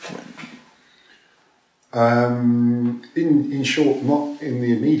changes? In short, not in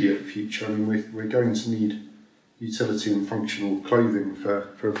the immediate future. I mean, we're going to need utility and functional clothing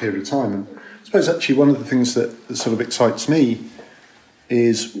for a period of time. And I suppose actually one of the things that sort of excites me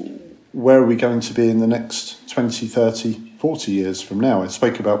is where are we going to be in the next 20, 30, 40 years from now? I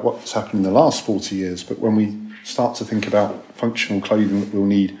spoke about what's happened in the last 40 years, but when we start to think about functional clothing that we'll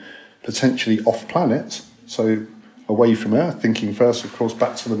need potentially off-planet, so away from Earth, thinking first, of course,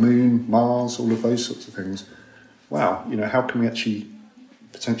 back to the moon, Mars, all of those sorts of things. Wow, how can we actually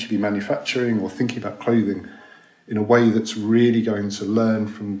potentially be manufacturing or thinking about clothing in a way that's really going to learn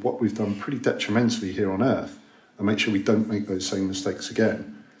from what we've done pretty detrimentally here on Earth and make sure we don't make those same mistakes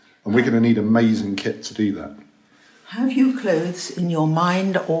again. And we're going to need amazing kit to do that. Have you clothes in your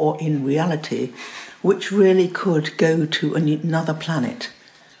mind or in reality which really could go to another planet?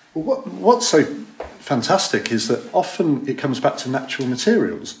 Well, what's so fantastic is that often it comes back to natural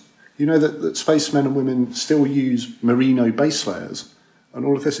materials. You know that spacemen and women still use merino base layers and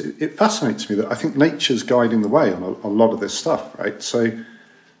all of this. It fascinates me that I think nature's guiding the way on a lot of this stuff, right? So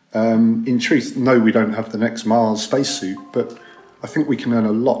in truth, no, we don't have the next Mars spacesuit, but I think we can learn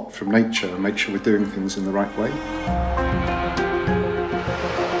a lot from nature and make sure we're doing things in the right way.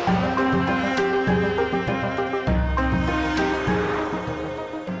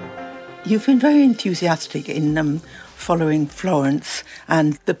 You've been very enthusiastic in following Florence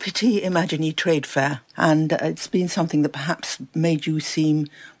and the Pitti Immagini Trade Fair, and it's been something that perhaps made you seem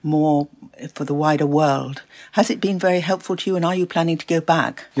more for the wider world. Has it been very helpful to you, and are you planning to go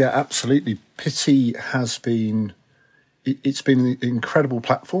back? Yeah, absolutely. Pitti has been it's been an incredible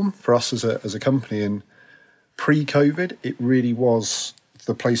platform for us as a company. And pre-COVID, it really was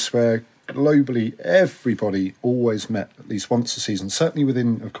the place where globally everybody always met at least once a season, certainly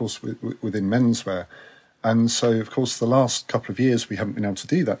within menswear. And so, of course, the last couple of years we haven't been able to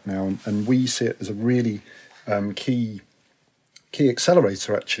do that now, and we see it as a really key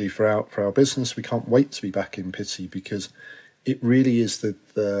accelerator actually for our business. We can't wait to be back in Pitti, because it really is the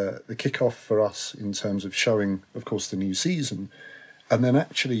kickoff for us in terms of showing, of course, the new season, and then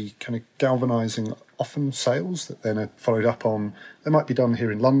actually kind of galvanising often sales that then are followed up on. They might be done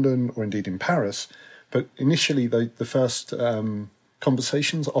here in London or indeed in Paris, but initially the first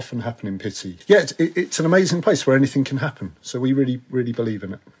conversations often happen in Pitti. Yeah, it's an amazing place where anything can happen. So we really, really believe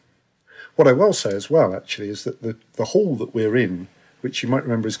in it. What I will say as well, actually, is that the hall that we're in, which you might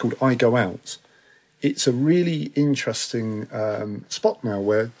remember is called I Go Out, it's a really interesting spot now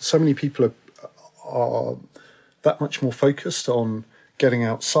where so many people are that much more focused on getting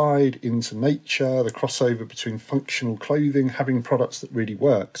outside into nature, the crossover between functional clothing, having products that really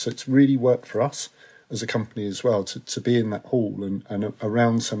work. So it's really worked for us as a company as well to be in that hall and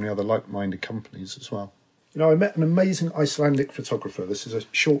around so many other like-minded companies as well. You know, I met an amazing Icelandic photographer. This is a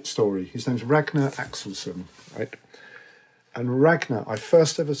short story. His name's Ragnar Axelsson, right? And Ragnar, I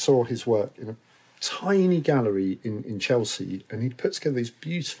first ever saw his work in a tiny gallery in Chelsea, and he'd put together these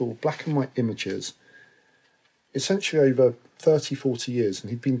beautiful black and white images essentially over 30, 40 years, and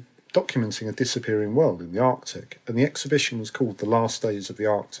he'd been documenting a disappearing world in the Arctic, and the exhibition was called The Last Days of the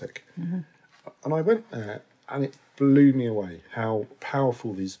Arctic. Mm-hmm. And I went there, and it blew me away how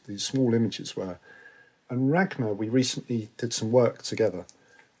powerful these small images were. And Ragnar, we recently did some work together,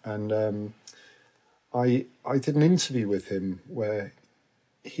 and I did an interview with him where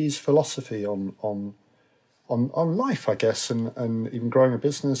his philosophy on life, I guess, and even growing a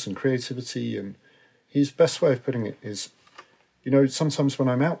business and creativity, and his best way of putting it is, you know, sometimes when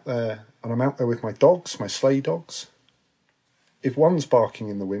I'm out there, and I'm out there with my dogs, my sleigh dogs, if one's barking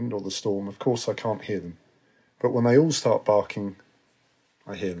in the wind or the storm, of course I can't hear them. But when they all start barking,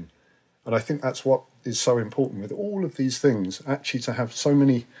 I hear them. And I think that's what is so important with all of these things, actually, to have so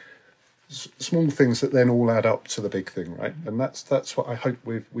many small things that then all add up to the big thing, right? And that's what I hope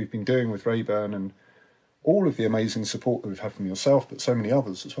we've been doing with Rayburn, and all of the amazing support that we've had from yourself, but so many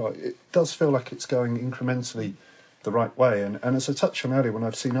others as well. It does feel like it's going incrementally the right way. And as I touched on earlier, when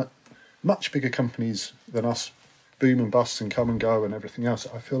I've seen much bigger companies than us boom and bust and come and go and everything else,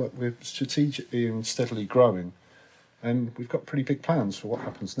 I feel like we're strategically and steadily growing, and we've got pretty big plans for what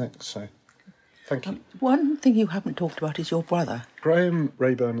happens next. So thank you. One thing you haven't talked about is your brother. Graham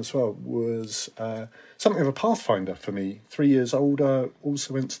Rayburn as well was something of a pathfinder for me. 3 years older,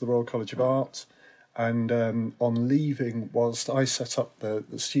 also went to the Royal College of Art, and on leaving, whilst I set up the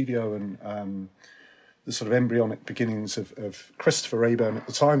studio and the sort of embryonic beginnings of Christopher Rayburn at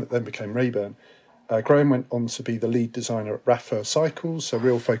the time, that then became Rayburn, Graham went on to be the lead designer at Rapha Cycles, so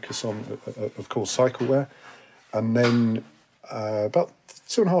real focus on, of course, cycle wear. And then about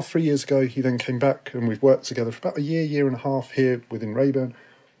 2.5, 3 years ago, he then came back, and we've worked together for about a year and a half here within Rayburn.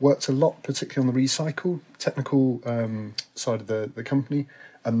 Worked a lot, particularly on the recycled technical side of the company.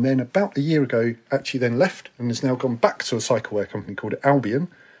 And then about a year ago, actually then left and has now gone back to a cyclewear company called Albion,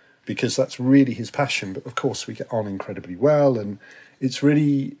 because that's really his passion. But of course, we get on incredibly well, and it's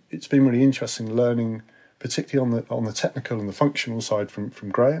been really interesting learning, particularly on the technical and the functional side from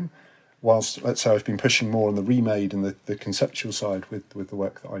Graham, whilst, let's say, I've been pushing more on the remade and the conceptual side with the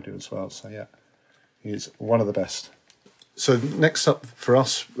work that I do as well. So yeah, he's one of the best. So next up for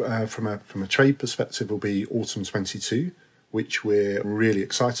us, from a trade perspective, will be Autumn 22, which we're really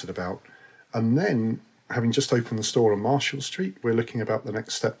excited about. And then, having just opened the store on Marshall Street, we're looking about the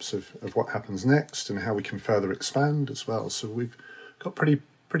next steps of what happens next and how we can further expand as well. So we've got pretty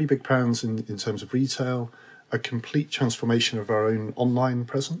big plans in terms of retail, a complete transformation of our own online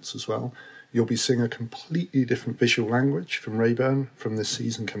presence as well. You'll be seeing a completely different visual language from Rayburn from this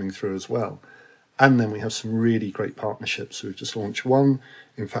season coming through as well. And then we have some really great partnerships. So we've just launched one,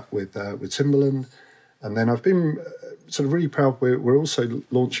 in fact, with Timberland. And then I've been sort of really proud. We're also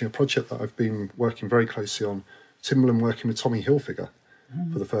launching a project that I've been working very closely on, Timberland working with Tommy Hilfiger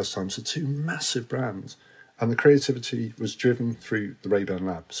for the first time. So two massive brands. And the creativity was driven through the Rayburn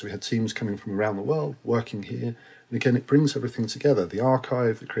Lab. So we had teams coming from around the world working here. And again, it brings everything together, the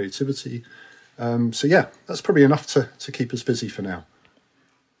archive, the creativity. So yeah, that's probably enough to keep us busy for now.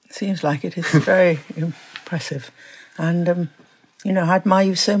 Seems like it is very impressive. And, I admire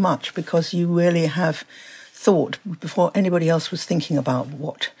you so much, because you really have thought before anybody else was thinking about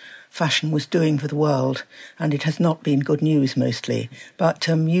what fashion was doing for the world, and it has not been good news mostly. But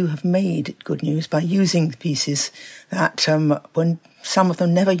you have made good news by using pieces that when some of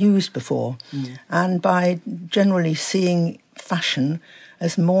them never used before, and by generally seeing fashion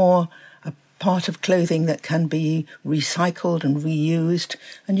as more a part of clothing that can be recycled and reused,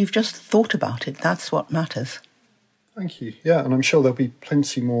 and you've just thought about it. That's what matters. Thank you. Yeah, and I'm sure there'll be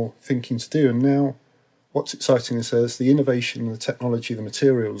plenty more thinking to do. And now what's exciting is there's the innovation, the technology, the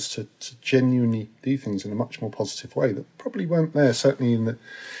materials to genuinely do things in a much more positive way that probably weren't there, certainly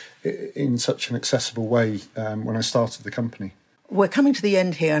in such an accessible way when I started the company. We're coming to the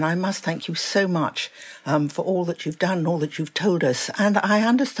end here, and I must thank you so much for all that you've done and all that you've told us. And I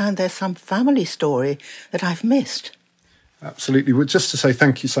understand there's some family story that I've missed. Absolutely. Well, just to say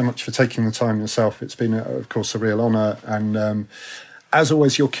thank you so much for taking the time yourself. It's been, of course, a real honour. And as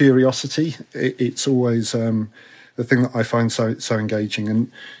always, your curiosity, it's always the thing that I find so engaging.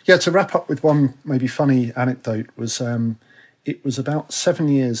 And yeah, to wrap up with one maybe funny anecdote was it was about 7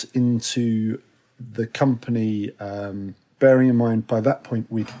 years into the company, bearing in mind by that point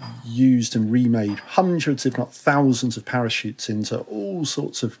we'd used and remade hundreds, if not thousands, of parachutes into all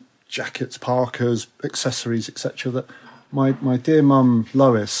sorts of jackets, parkas, accessories, etc. that my dear mum,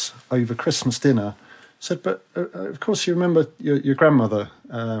 Lois, over Christmas dinner said, but of course you remember your grandmother,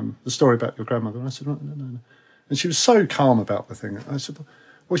 the story about your grandmother. And I said, no. And she was so calm about the thing. I said,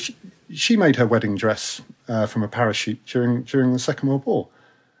 well, she made her wedding dress from a parachute during the Second World War.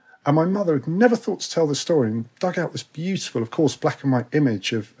 And my mother had never thought to tell this story and dug out this beautiful, of course, black and white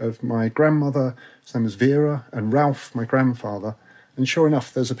image of my grandmother. His name was Vera, and Ralph, my grandfather. And sure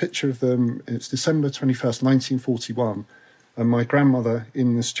enough, there's a picture of them. It's December 21st, 1941. And my grandmother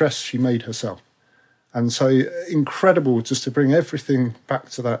in this dress she made herself. And so incredible just to bring everything back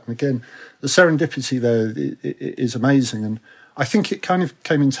to that. And again, the serendipity there is amazing. And I think it kind of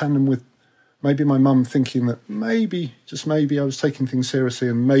came in tandem with maybe my mum thinking that maybe, just maybe, I was taking things seriously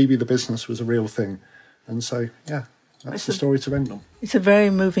and maybe the business was a real thing. And so, yeah, that's the story to end on. It's a very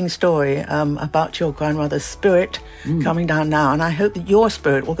moving story about your grandmother's spirit coming down now. And I hope that your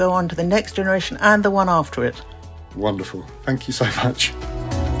spirit will go on to the next generation and the one after it. Wonderful. Thank you so much.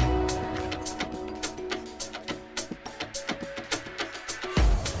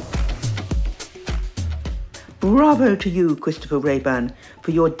 Bravo to you, Christopher Raeburn,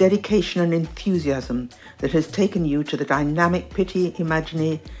 for your dedication and enthusiasm that has taken you to the dynamic Pitti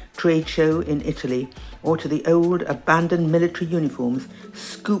Immagini trade show in Italy, or to the old abandoned military uniforms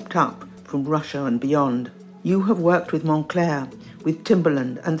scooped up from Russia and beyond. You have worked with Moncler, with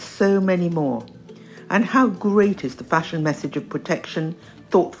Timberland, and so many more. And how great is the fashion message of protection,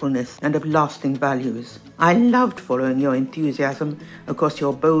 thoughtfulness, and of lasting values. I loved following your enthusiasm across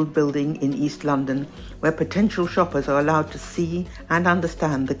your bold building in East London, where potential shoppers are allowed to see and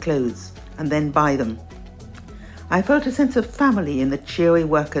understand the clothes and then buy them. I felt a sense of family in the cheery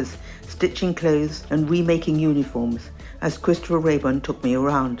workers stitching clothes and remaking uniforms as Christopher Raeburn took me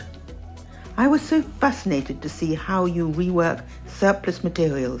around. I was so fascinated to see how you rework surplus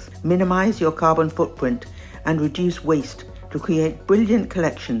materials, minimize your carbon footprint, and reduce waste to create brilliant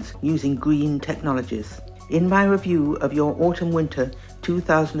collections using green technologies. In my review of your Autumn-Winter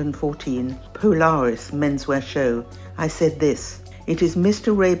 2014 Polaris menswear show, I said this: it is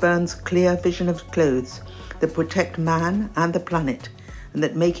Mr. Raeburn's clear vision of clothes that protect man and the planet and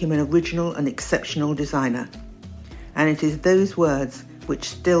that make him an original and exceptional designer. And it is those words which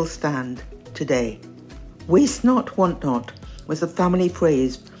still stand today. Waste not, want not was a family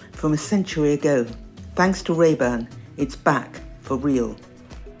phrase from a century ago. Thanks to Raeburn, it's back for real.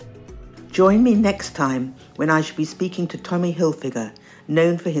 Join me next time when I shall be speaking to Tommy Hilfiger,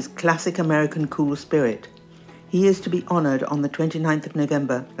 known for his classic American cool spirit. He is to be honoured on the 29th of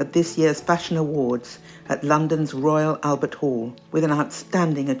November at this year's Fashion Awards at London's Royal Albert Hall with an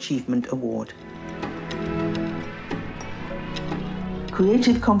Outstanding Achievement Award.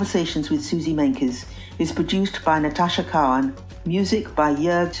 Creative Conversations with Suzy Menkes is produced by Natasha Cowan, music by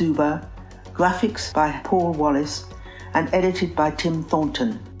Jörg Zuber, graphics by Paul Wallace, and edited by Tim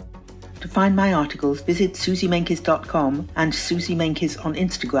Thornton. To find my articles, visit suzymenkes.com and Suzy Menkes on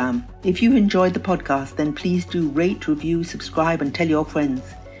Instagram. If you enjoyed the podcast, then please do rate, review, subscribe, and tell your friends.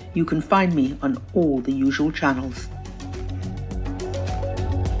 You can find me on all the usual channels.